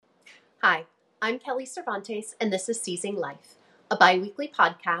Hi, I'm Kelly Cervantes, and this is Seizing Life, a biweekly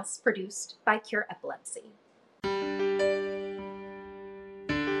podcast produced by Cure Epilepsy.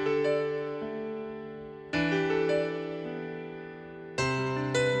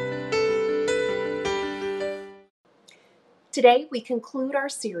 Today, we conclude our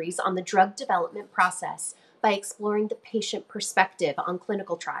series on the drug development process by exploring the patient perspective on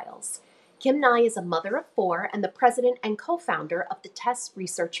clinical trials. Kim Nye is a mother of four and the president and co-founder of the TESS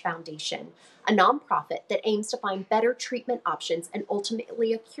Research Foundation, a nonprofit that aims to find better treatment options and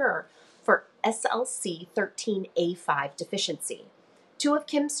ultimately a cure for SLC13A5 deficiency. Two of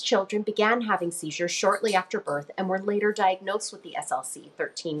Kim's children began having seizures shortly after birth and were later diagnosed with the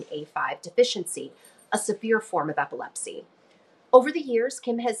SLC13A5 deficiency, a severe form of epilepsy. Over the years,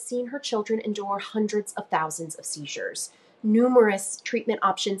 Kim has seen her children endure hundreds of thousands of seizures, numerous treatment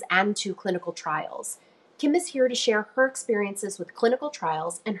options, and 2 clinical trials. Kim is here to share her experiences with clinical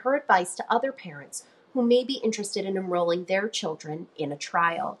trials and her advice to other parents who may be interested in enrolling their children in a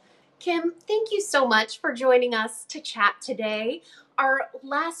trial. Kim, thank you so much for joining us to chat today. Our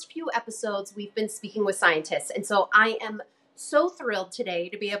last few episodes, we've been speaking with scientists, and so I am so thrilled today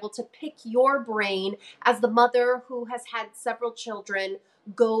to be able to pick your brain as the mother who has had several children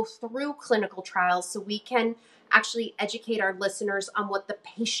go through clinical trials so we can actually educate our listeners on what the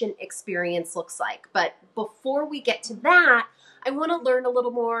patient experience looks like. But before we get to that, I want to learn a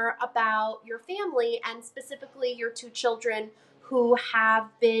little more about your family and specifically your 2 children who have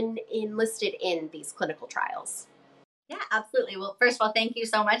been enlisted in these clinical trials. Yeah, absolutely. Well, first of all, thank you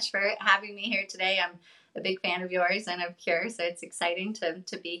so much for having me here today. I'm a big fan of yours and of Cure, so it's exciting to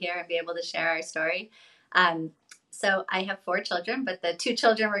be here and be able to share our story. So I have 4 children, but the 2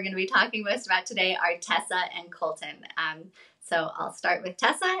 children we're going to be talking most about today are Tessa and Colton. So I'll start with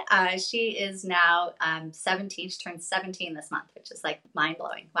Tessa. She is now 17. She turned 17 this month, which is like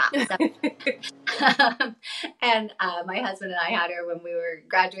mind-blowing. Wow. And my husband and I had her when we were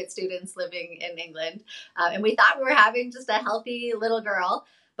graduate students living in England. And we thought we were having just a healthy little girl.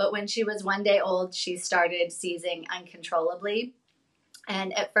 But when she was 1 day old, she started seizing uncontrollably.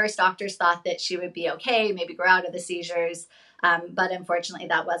 And at first, doctors thought that she would be okay, maybe grow out of the seizures. But unfortunately,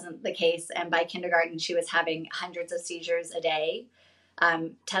 that wasn't the case. And by kindergarten, she was having hundreds of seizures a day.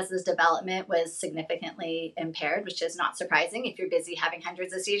 Tessa's development was significantly impaired, which is not surprising. If you're busy having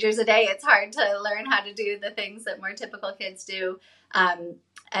hundreds of seizures a day, it's hard to learn how to do the things that more typical kids do.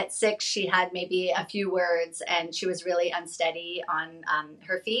 At 6, she had maybe a few words, and she was really unsteady on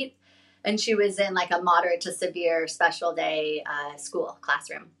her feet. And she was in like a moderate to severe special day school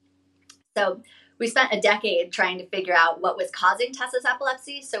classroom. So we spent a decade trying to figure out what was causing Tessa's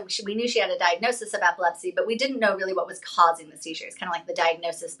epilepsy. So we knew she had a diagnosis of epilepsy, but we didn't know really what was causing the seizures, kind of like the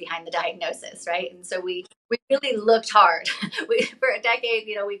diagnosis behind the diagnosis, right? And so we really looked hard. For a decade,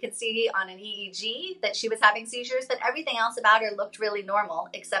 we could see on an EEG that she was having seizures, but everything else about her looked really normal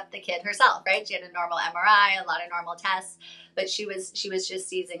except the kid herself, right? She had a normal MRI, a lot of normal tests, but she was just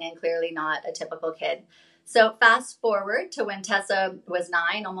seizing and clearly not a typical kid. So fast forward to when Tessa was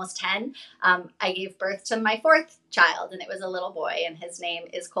 9, almost 10, I gave birth to my 4th child, and it was a little boy, and his name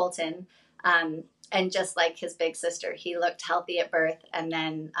is Colton. And just like his big sister, he looked healthy at birth, and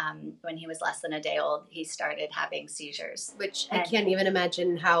then when he was less than a day old, he started having seizures. Which I can't even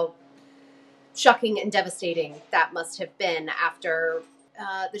imagine how shocking and devastating that must have been after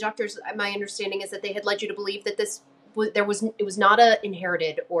the doctors, my understanding is that they had led you to believe that it was not an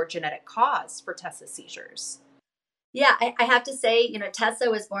inherited or genetic cause for Tessa's seizures. Yeah, I have to say, Tessa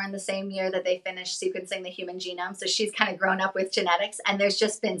was born the same year that they finished sequencing the human genome. So she's kind of grown up with genetics, and there's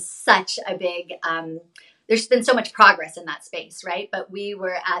just been such a big, there's been so much progress in that space, right? But we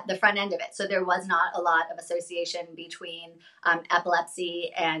were at the front end of it. So there was not a lot of association between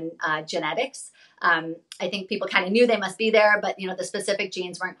epilepsy and genetics. I think people kind of knew they must be there, but the specific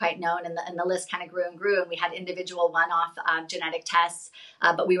genes weren't quite known, and the list kind of grew and grew. And we had individual one-off genetic tests,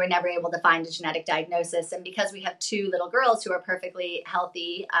 but we were never able to find a genetic diagnosis. And because we have 2 little girls who are perfectly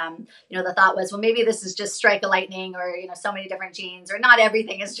healthy, the thought was, well, maybe this is just strike a lightning, or so many different genes, or not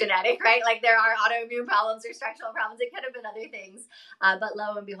everything is genetic, right? Like there are autoimmune problems or structural problems. It could have been other things, but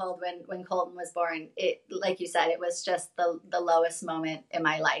lo and behold, when Colton was born, it, like you said, it was just the lowest moment in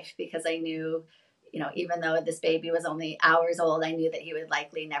my life, because I knew, even though this baby was only hours old, I knew that he would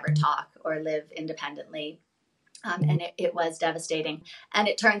likely never talk or live independently. And it was devastating. And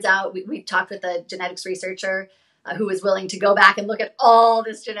it turns out we talked with a genetics researcher who was willing to go back and look at all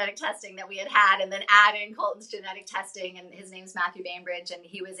this genetic testing that we had and then add in Colton's genetic testing. And his name's Matthew Bainbridge, and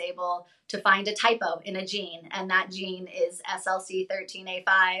he was able to find a typo in a gene. And that gene is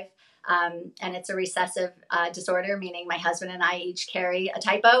SLC13A5. And it's a recessive disorder, meaning my husband and I each carry a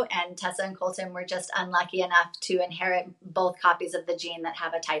typo, and Tessa and Colton were just unlucky enough to inherit both copies of the gene that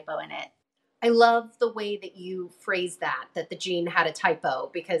have a typo in it. I love the way that you phrase that the gene had a typo,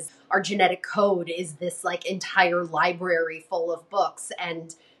 because our genetic code is this like entire library full of books,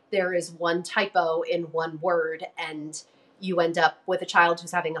 and there is one typo in one word, and you end up with a child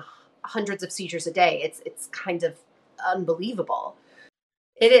who's having hundreds of seizures a day. It's kind of unbelievable.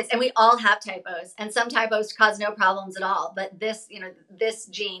 It is. And we all have typos, and some typos cause no problems at all. But this, this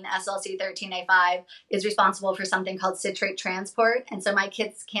gene, SLC13A5, is responsible for something called citrate transport. And so my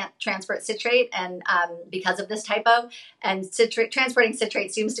kids can't transport citrate, and because of this typo. And transporting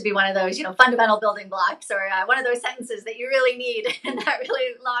citrate seems to be one of those, fundamental building blocks, or one of those sentences that you really need in that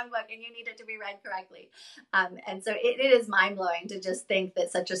really long book, and you need it to be read correctly. And so it is mind-blowing to just think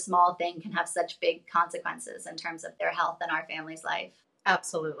that such a small thing can have such big consequences in terms of their health and our family's life.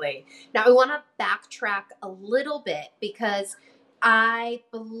 Absolutely. Now, I want to backtrack a little bit, because I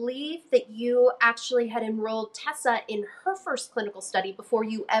believe that you actually had enrolled Tessa in her first clinical study before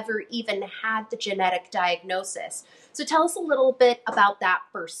you ever even had the genetic diagnosis. So tell us a little bit about that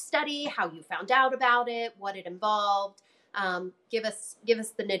first study, how you found out about it, what it involved. Give us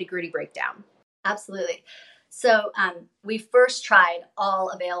the nitty-gritty breakdown. Absolutely. So we first tried all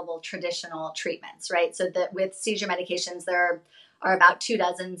available traditional treatments, right? So that with seizure medications, there are about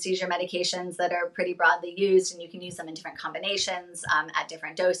 24 seizure medications that are pretty broadly used, and you can use them in different combinations at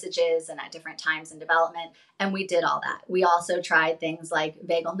different dosages and at different times in development. And we did all that. We also tried things like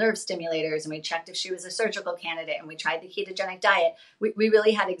vagal nerve stimulators, and we checked if she was a surgical candidate, and we tried the ketogenic diet. We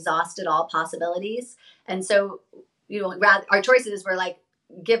really had exhausted all possibilities. And so, our choices were like,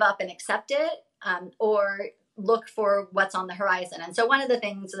 give up and accept it, or look for what's on the horizon. And so one of the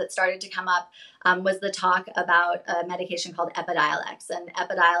things that started to come up was the talk about a medication called Epidiolex. And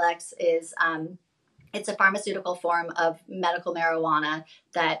Epidiolex is it's a pharmaceutical form of medical marijuana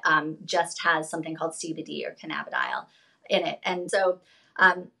that just has something called CBD, or cannabidiol, in it. And so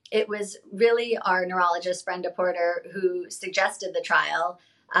it was really our neurologist, Brenda Porter, who suggested the trial.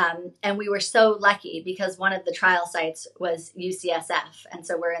 And we were so lucky because one of the trial sites was UCSF. And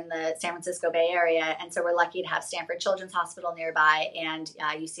so we're in the San Francisco Bay Area. And so we're lucky to have Stanford Children's Hospital nearby and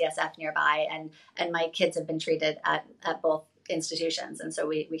UCSF nearby. And my kids have been treated at both institutions. And so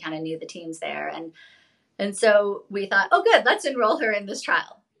we kind of knew the teams there. And so we thought, oh, good, let's enroll her in this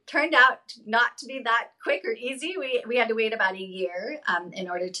trial. Turned out not to be that quick or easy. We had to wait about a year in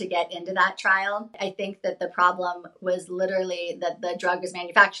order to get into that trial. I think that the problem was literally that the drug was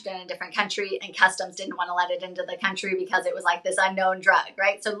manufactured in a different country, and customs didn't want to let it into the country because it was like this unknown drug,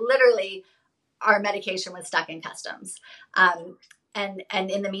 right? So literally our medication was stuck in customs. And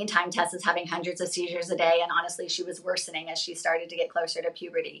in the meantime, Tessa's having hundreds of seizures a day. And honestly, she was worsening as she started to get closer to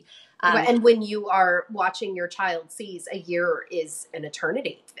puberty. And when you are watching your child seize, a year is an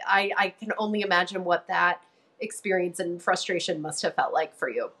eternity. I can only imagine what that experience and frustration must have felt like for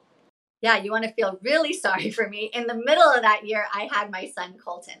you. Yeah, you want to feel really sorry for me. In the middle of that year, I had my son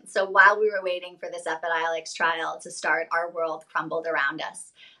Colton. So while we were waiting for this Epidiolex trial to start, our world crumbled around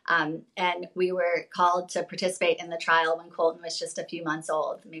us. And we were called to participate in the trial when Colton was just a few months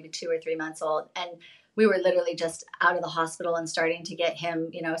old, maybe 2 or 3 months old. And we were literally just out of the hospital and starting to get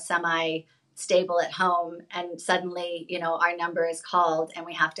him, semi-stable at home. And suddenly, our number is called and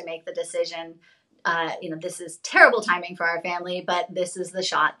we have to make the decision. This is terrible timing for our family, but this is the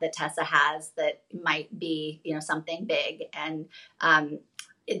shot that Tessa has that might be, something big. And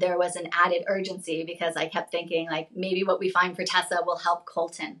there was an added urgency because I kept thinking, like, maybe what we find for Tessa will help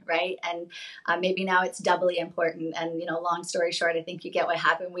Colton, right? And maybe now it's doubly important. And, long story short, I think you get what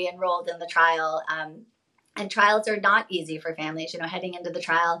happened. We enrolled in the trial. And trials are not easy for families. Heading into the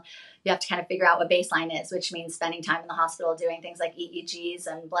trial, you have to kind of figure out what baseline is, which means spending time in the hospital doing things like EEGs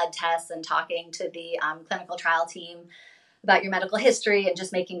and blood tests and talking to the clinical trial team about your medical history and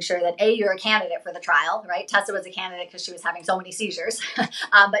just making sure that A, you're a candidate for the trial, right? Tessa was a candidate because she was having so many seizures,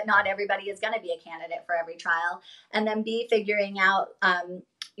 but not everybody is going to be a candidate for every trial. And then B, figuring out,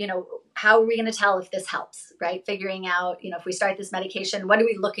 how are we going to tell if this helps, right? Figuring out, if we start this medication, what are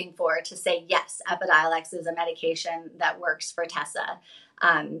we looking for to say, yes, Epidiolex is a medication that works for Tessa.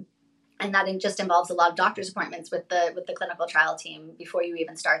 And that just involves a lot of doctor's appointments with the clinical trial team before you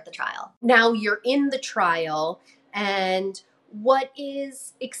even start the trial. Now you're in the trial, and what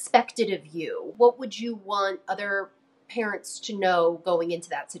is expected of you? What would you want other parents to know going into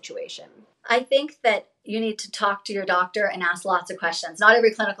that situation? I think that you need to talk to your doctor and ask lots of questions. Not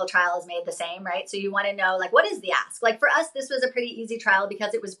every clinical trial is made the same, right? So you want to know, like, what is the ask? Like for us, this was a pretty easy trial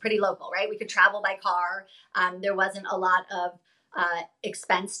because it was pretty local, right? We could travel by car. There wasn't a lot of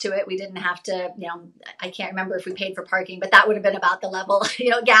expense to it. We didn't have to, I can't remember if we paid for parking, but that would have been about the level,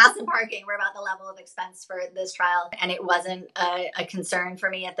 gas and parking were about the level of expense for this trial. And it wasn't a concern for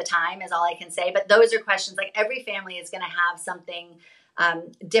me at the time, is all I can say. But those are questions, like every family is going to have something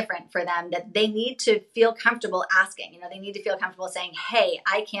different for them that they need to feel comfortable asking. They need to feel comfortable saying, hey,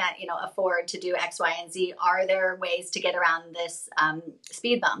 I can't, afford to do X, Y, and Z. Are there ways to get around this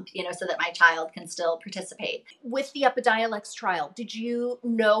speed bump, so that my child can still participate? With the Epidiolex trial, did you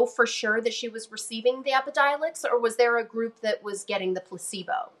know for sure that she was receiving the Epidiolex, or was there a group that was getting the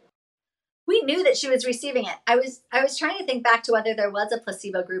placebo? We knew that she was receiving it. I was trying to think back to whether there was a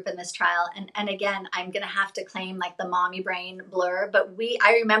placebo group in this trial. And again, I'm going to have to claim like the mommy brain blur, but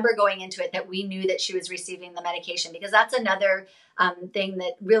I remember going into it that we knew that she was receiving the medication, because that's another thing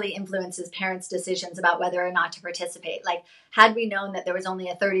that really influences parents' decisions about whether or not to participate. Like, had we known that there was only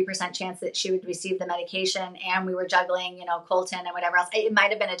a 30% chance that she would receive the medication and we were juggling, Colton and whatever else, it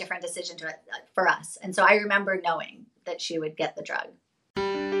might have been a different decision for us. And so I remember knowing that she would get the drug.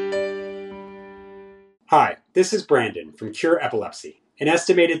 Hi, this is Brandon from Cure Epilepsy. An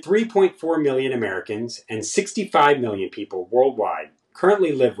estimated 3.4 million Americans and 65 million people worldwide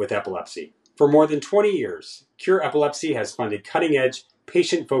currently live with epilepsy. For more than 20 years, Cure Epilepsy has funded cutting-edge,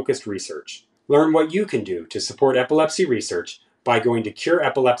 patient-focused research. Learn what you can do to support epilepsy research by going to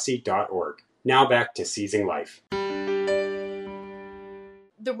cureepilepsy.org. Now back to Seizing Life.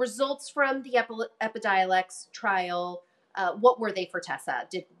 The results from the Epidiolex trial, what were they for Tessa?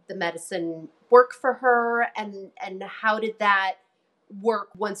 Did the medicine work for her? And how did that work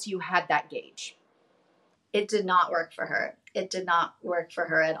once you had that gauge? It did not work for her. It did not work for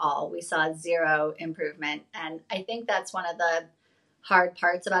her at all. We saw zero improvement. And I think that's one of the hard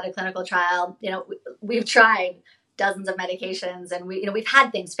parts about a clinical trial. We've tried dozens of medications and we've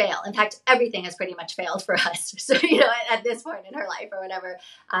had things fail. In fact, everything has pretty much failed for us. So, at this point in her life or whatever.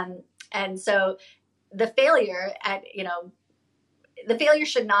 And so the failure the failure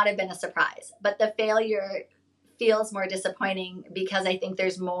should not have been a surprise, but the failure feels more disappointing because I think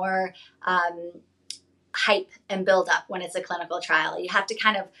there's more hype and build up when it's a clinical trial. You have to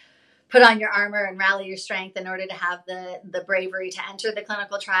kind of put on your armor and rally your strength in order to have the bravery to enter the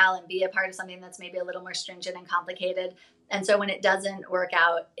clinical trial and be a part of something that's maybe a little more stringent and complicated. And so when it doesn't work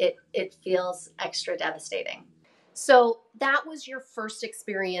out, it feels extra devastating. So that was your first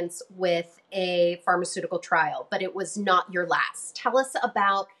experience with a pharmaceutical trial, but it was not your last. Tell us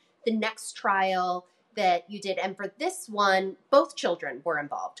about the next trial that you did. And for this one, both children were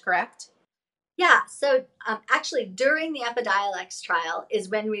involved, correct? Yeah. So actually, during the Epidiolex trial is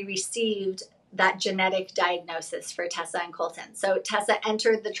when we received that genetic diagnosis for Tessa and Colton. So Tessa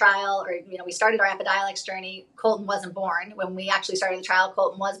entered the trial, or, we started our Epidiolex journey. Colton wasn't born. When we actually started the trial,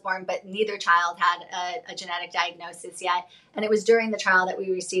 Colton was born, but neither child had a genetic diagnosis yet. And it was during the trial that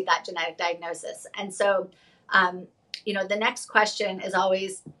we received that genetic diagnosis. And so, the next question is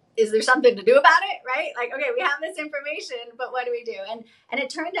always, is there something to do about it, right? Like, okay, we have this information, but what do we do? And it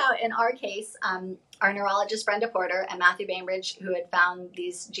turned out in our case, our neurologist, Brenda Porter, and Matthew Bainbridge, who had found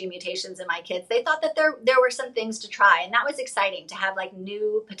these gene mutations in my kids, they thought that there were some things to try. And that was exciting to have like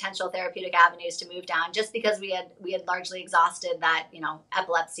new potential therapeutic avenues to move down, just because we had largely exhausted that,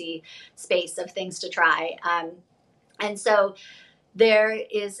 epilepsy space of things to try. And so there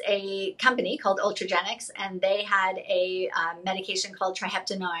is a company called Ultragenyx, and they had a medication called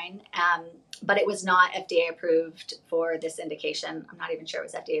triheptanone, but it was not FDA approved for this indication. I'm not even sure it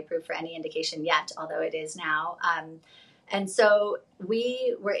was FDA approved for any indication yet, although it is now. And so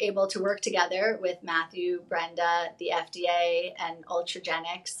we were able to work together with Matthew, Brenda, the FDA, and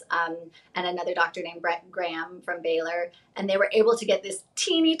Ultragenyx, and another doctor named Brett Graham from Baylor. And they were able to get this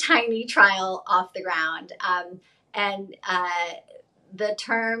teeny tiny trial off the ground. The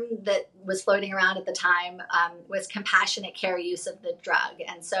term that was floating around at the time was compassionate care use of the drug.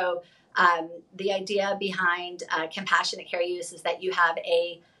 And so the idea behind compassionate care use is that you have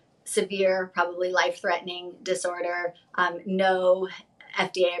a severe, probably life-threatening disorder, no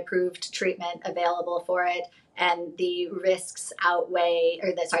FDA-approved treatment available for it, and the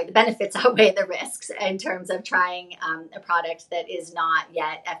benefits outweigh the risks in terms of trying a product that is not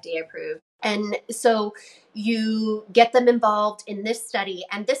yet FDA approved. And so you get them involved in this study,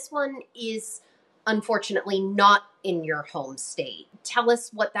 and this one is unfortunately not in your home state. Tell us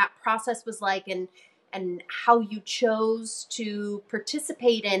what that process was like and how you chose to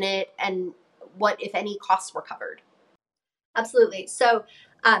participate in it and what, if any, costs were covered. Absolutely. So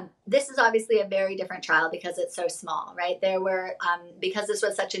This is obviously a very different trial because it's so small, right? There were, because this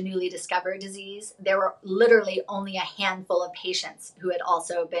was such a newly discovered disease, there were literally only a handful of patients who had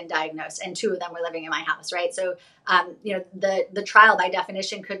also been diagnosed, and 2 of them were living in my house, right? So, the trial by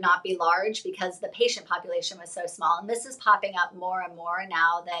definition could not be large because the patient population was so small. And this is popping up more and more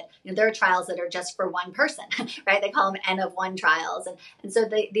now that there are trials that are just for one person, right? They call them N of 1 trials, and so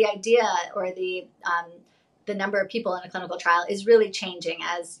the idea or the number of people in a clinical trial is really changing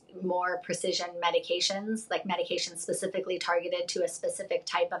as more precision medications, like medications specifically targeted to a specific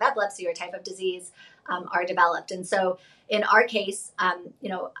type of epilepsy or type of disease, are developed. And so in our case,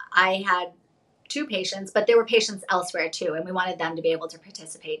 I had 2 patients, but there were patients elsewhere too, and we wanted them to be able to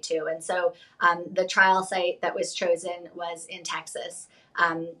participate too. And so the trial site that was chosen was in Texas.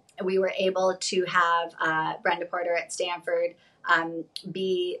 We were able to have Brenda Porter at Stanford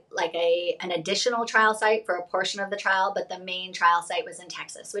be like an additional trial site for a portion of the trial, but the main trial site was in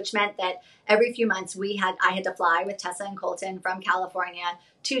Texas, which meant that every few months I had to fly with Tessa and Colton from California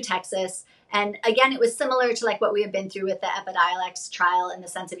to Texas. And again, it was similar to like what we have been through with the Epidiolex trial in the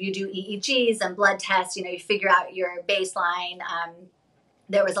sense of you do EEGs and blood tests, you figure out your baseline.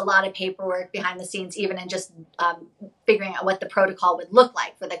 There was a lot of paperwork behind the scenes, even in just figuring out what the protocol would look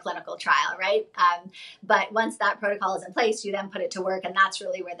like for the clinical trial, right? But once that protocol is in place, you then put it to work, and that's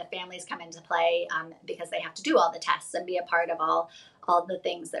really where the families come into play because they have to do all the tests and be a part of all the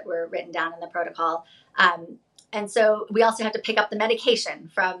things that were written down in the protocol. And so we also have to pick up the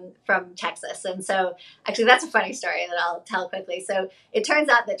medication from Texas. And so actually that's a funny story that I'll tell quickly. So it turns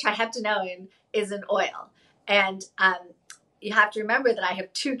out that triheptanone is an oil. And you have to remember that I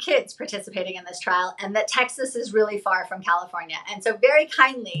have 2 kids participating in this trial and that Texas is really far from California. And so very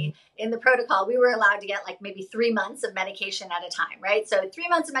kindly in the protocol, we were allowed to get like maybe 3 months of medication at a time, right? So 3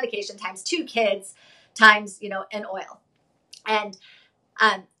 months of medication times 2 kids times, an oil. And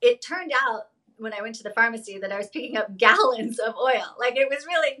it turned out when I went to the pharmacy that I was picking up gallons of oil. Like it was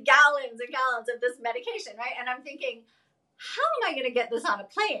really gallons and gallons of this medication, right? And I'm thinking, how am I going to get this on a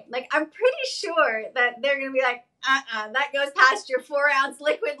plane? Like, I'm pretty sure that they're going to be like, that goes past your 4-ounce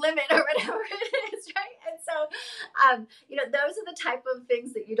liquid limit or whatever it is, right? And so, those are the type of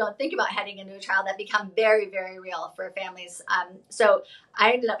things that you don't think about heading into a trial that become very, very real for families. So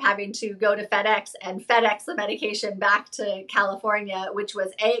I ended up having to go to FedEx and FedEx the medication back to California, which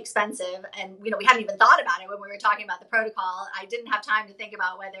was expensive. And, we hadn't even thought about it when we were talking about the protocol. I didn't have time to think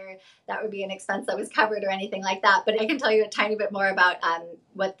about whether that would be an expense that was covered or anything like that. But I can tell you a tiny bit more about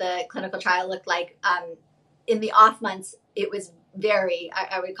what the clinical trial looked like. In the off months, it was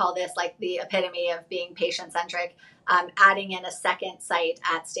I would call this like the epitome of being patient-centric, adding in a second site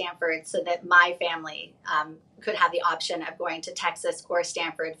at Stanford so that my family could have the option of going to Texas or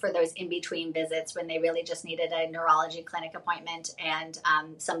Stanford for those in-between visits when they really just needed a neurology clinic appointment and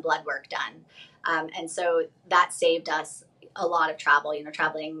some blood work done. And so that saved us a lot of travel,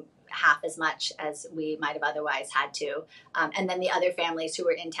 traveling half as much as we might have otherwise had to. And then the other families who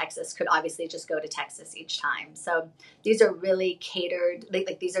were in Texas could obviously just go to Texas each time. So these are really catered,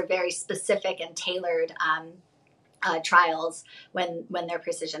 like these are very specific and tailored trials when they're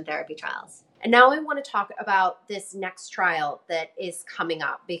precision therapy trials. And now I want to talk about this next trial that is coming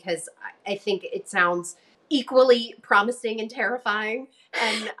up because I think it sounds equally promising and terrifying.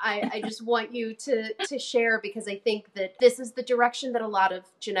 And I just want you to share because I think that this is the direction that a lot of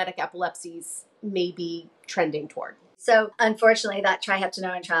genetic epilepsies may be trending toward. So unfortunately, that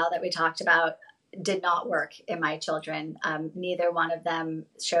triheptanone trial that we talked about did not work in my children. Neither one of them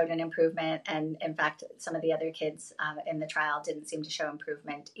showed an improvement. And in fact, some of the other kids in the trial didn't seem to show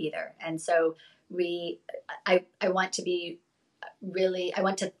improvement either. And so I want to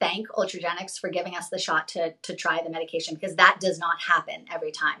thank Ultragenyx for giving us the shot to try the medication because that does not happen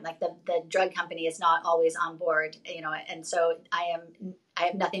every time. Like the drug company is not always on board, and so I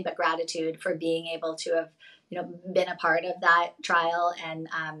have nothing but gratitude for being able to have, been a part of that trial. And,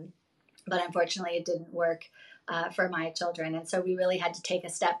 but unfortunately it didn't work for my children. And so we really had to take a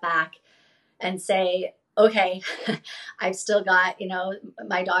step back and say, okay, I've still got,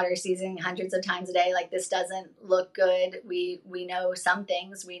 my daughter seizing hundreds of times a day. Like this doesn't look good. We know some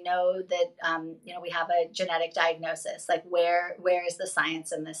things. We know that, we have a genetic diagnosis. Like where is the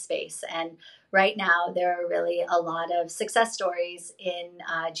science in this space? And right now there are really a lot of success stories in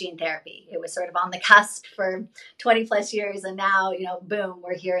gene therapy. It was sort of on the cusp for 20 plus years. And now, boom,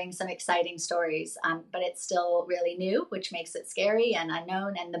 we're hearing some exciting stories. But it's still really new, which makes it scary and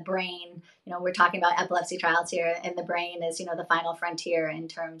unknown. And the brain, we're talking about epilepsy trials here, and the brain is, the final frontier in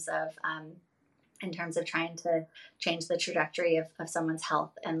terms of trying to change the trajectory of someone's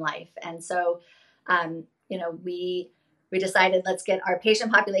health and life. And so, we decided let's get our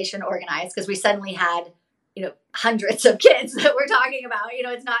patient population organized, because we suddenly had, hundreds of kids that we're talking about.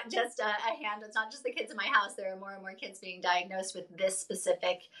 It's not just a hand, it's not just the kids in my house. There are more and more kids being diagnosed with this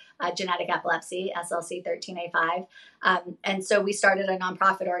specific genetic epilepsy, SLC13A5. And so we started a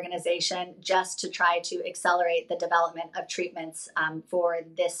nonprofit organization just to try to accelerate the development of treatments for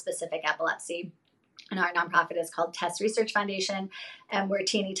this specific epilepsy. And our nonprofit is called TESS Research Foundation. And we're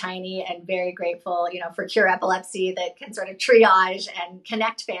teeny tiny and very grateful, for Cure Epilepsy, that can sort of triage and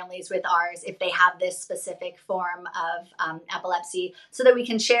connect families with ours if they have this specific form of epilepsy, so that we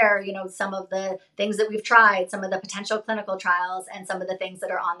can share, some of the things that we've tried, some of the potential clinical trials, and some of the things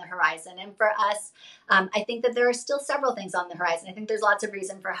that are on the horizon. And for us, I think that there are still several things on the horizon. I think there's lots of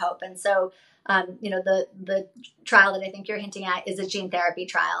reason for hope. And so the trial that I think you're hinting at is a gene therapy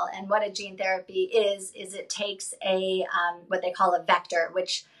trial. And what a gene therapy is it takes a what they call a vector,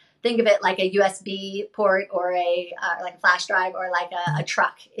 which, think of it like a USB port or like a flash drive, or like a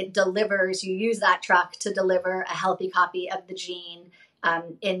truck. It delivers, you use that truck to deliver a healthy copy of the gene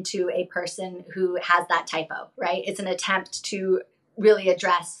into a person who has that typo, right? It's an attempt to really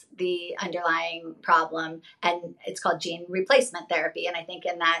address the underlying problem, and it's called gene replacement therapy. And I think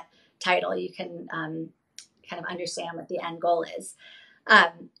in that title, you can kind of understand what the end goal is.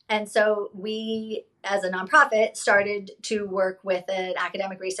 And so we, as a nonprofit, started to work with an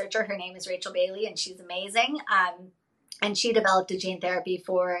academic researcher. Her name is Rachel Bailey, and she's amazing. And she developed a gene therapy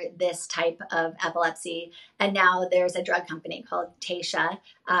for this type of epilepsy. And now there's a drug company called Taysha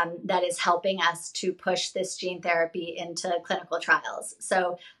that is helping us to push this gene therapy into clinical trials.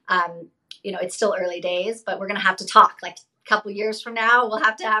 So, it's still early days, but we're going to have to talk, like, couple years from now, we'll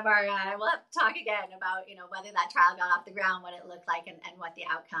have to have talk again about, whether that trial got off the ground, what it looked like, and what the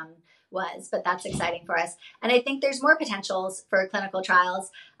outcome was. But that's exciting for us. And I think there's more potentials for clinical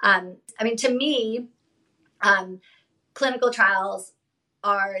trials. To me, clinical trials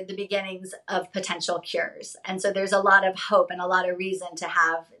are the beginnings of potential cures. And so there's a lot of hope and a lot of reason to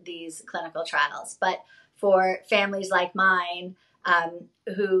have these clinical trials. But for families like mine,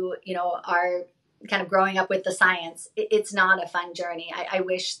 who, are kind of growing up with the science, it's not a fun journey. I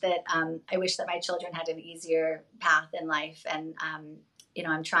wish that my children had an easier path in life. And,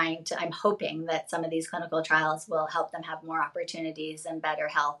 I'm hoping that some of these clinical trials will help them have more opportunities and better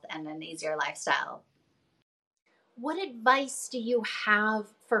health and an easier lifestyle. What advice do you have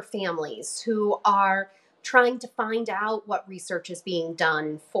for families who are trying to find out what research is being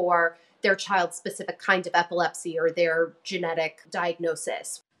done for their child's specific kind of epilepsy or their genetic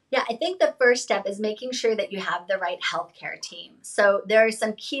diagnosis? Yeah, I think the first step is making sure that you have the right healthcare team. So there are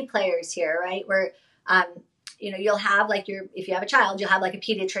some key players here, right? Where, you'll have if you have a child, you'll have like a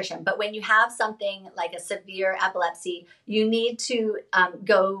pediatrician. But when you have something like a severe epilepsy, you need to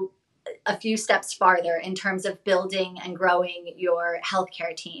go a few steps farther in terms of building and growing your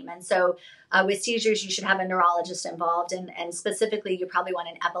healthcare team. And so with seizures, you should have a neurologist involved. And specifically, you probably want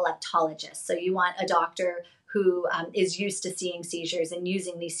an epileptologist. So you want a doctor who is used to seeing seizures and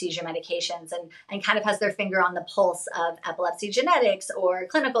using these seizure medications, and kind of has their finger on the pulse of epilepsy genetics or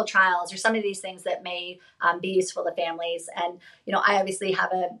clinical trials or some of these things that may be useful to families. And, I obviously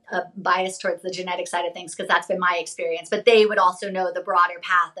have a bias towards the genetic side of things because that's been my experience, but they would also know the broader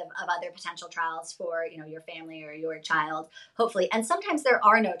path of other potential trials for, your family or your child, hopefully. And sometimes there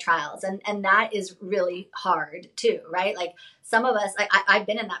are no trials, and that is really hard too, right? Like some of us, I've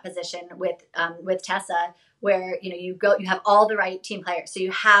been in that position with Tessa, where, you have all the right team players. So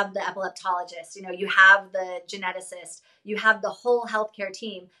you have the epileptologist, you have the geneticist, you have the whole healthcare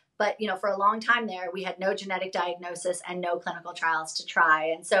team. But, for a long time there, we had no genetic diagnosis and no clinical trials to try.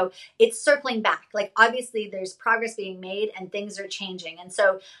 And so it's circling back. Like, obviously, there's progress being made and things are changing. And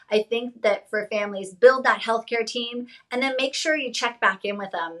so I think that for families, build that healthcare team and then make sure you check back in with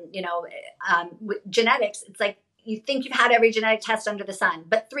them. With genetics, it's like you think you've had every genetic test under the sun.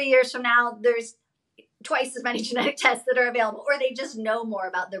 But 3 years from now, there's twice as many genetic tests that are available, or they just know more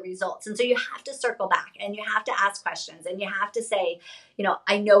about the results. And so you have to circle back and you have to ask questions and you have to say,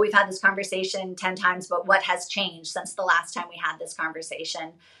 I know we've had this conversation 10 times, but what has changed since the last time we had this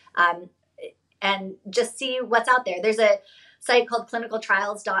conversation? And just see what's out there. There's a site called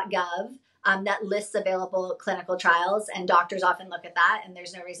clinicaltrials.gov that lists available clinical trials, and doctors often look at that, and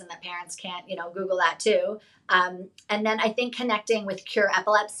there's no reason that parents can't, Google that too. And then I think connecting with Cure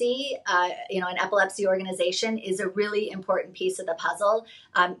Epilepsy, an epilepsy organization, is a really important piece of the puzzle.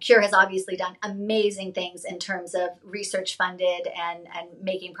 Cure has obviously done amazing things in terms of research funded and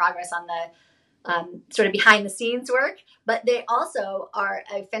making progress on the sort of behind the scenes work, but they also are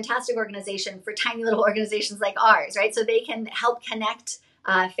a fantastic organization for tiny little organizations like ours, right? So they can help connect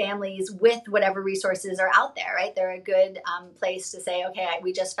families with whatever resources are out there, right? They're a good place to say, okay,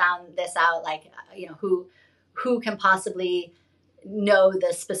 we just found this out. Like, who can possibly know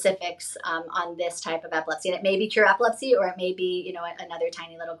the specifics on this type of epilepsy? And it may be Cure Epilepsy, or it may be, another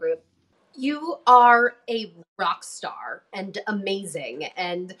tiny little group. You are a rock star and amazing.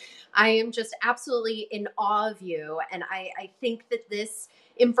 And I am just absolutely in awe of you. And I think that this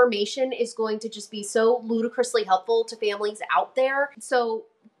information is going to just be so ludicrously helpful to families out there. So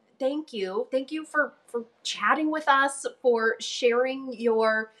thank you. Thank you for chatting with us, for sharing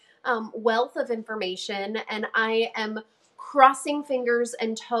your wealth of information. And I am crossing fingers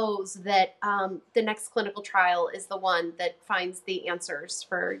and toes that the next clinical trial is the one that finds the answers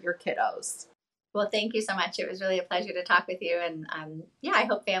for your kiddos. Well, thank you so much. It was really a pleasure to talk with you. And I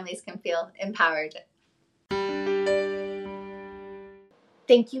hope families can feel empowered.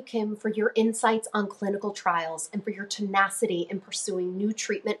 Thank you, Kim, for your insights on clinical trials and for your tenacity in pursuing new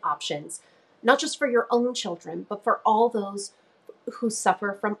treatment options, not just for your own children, but for all those who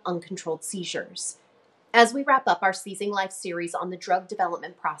suffer from uncontrolled seizures. As we wrap up our Seizing Life series on the drug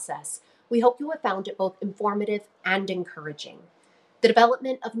development process, we hope you have found it both informative and encouraging. The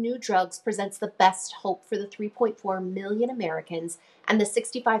development of new drugs presents the best hope for the 3.4 million Americans and the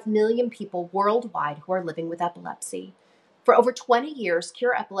 65 million people worldwide who are living with epilepsy. For over 20 years,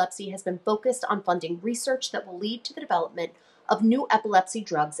 Cure Epilepsy has been focused on funding research that will lead to the development of new epilepsy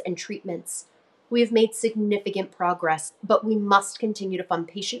drugs and treatments. We have made significant progress, but we must continue to fund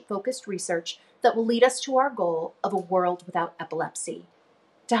patient-focused research that will lead us to our goal of a world without epilepsy.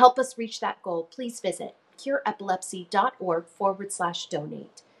 To help us reach that goal, please visit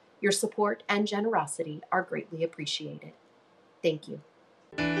cureepilepsy.org/donate. Your support and generosity are greatly appreciated. Thank you.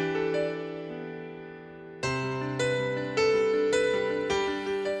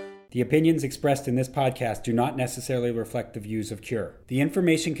 The opinions expressed in this podcast do not necessarily reflect the views of Cure. The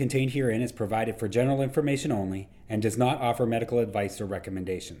information contained herein is provided for general information only and does not offer medical advice or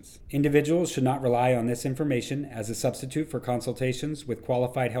recommendations. Individuals should not rely on this information as a substitute for consultations with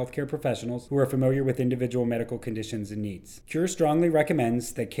qualified healthcare professionals who are familiar with individual medical conditions and needs. Cure strongly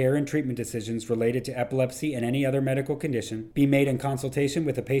recommends that care and treatment decisions related to epilepsy and any other medical condition be made in consultation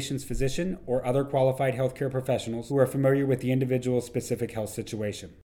with a patient's physician or other qualified healthcare professionals who are familiar with the individual's specific health situation.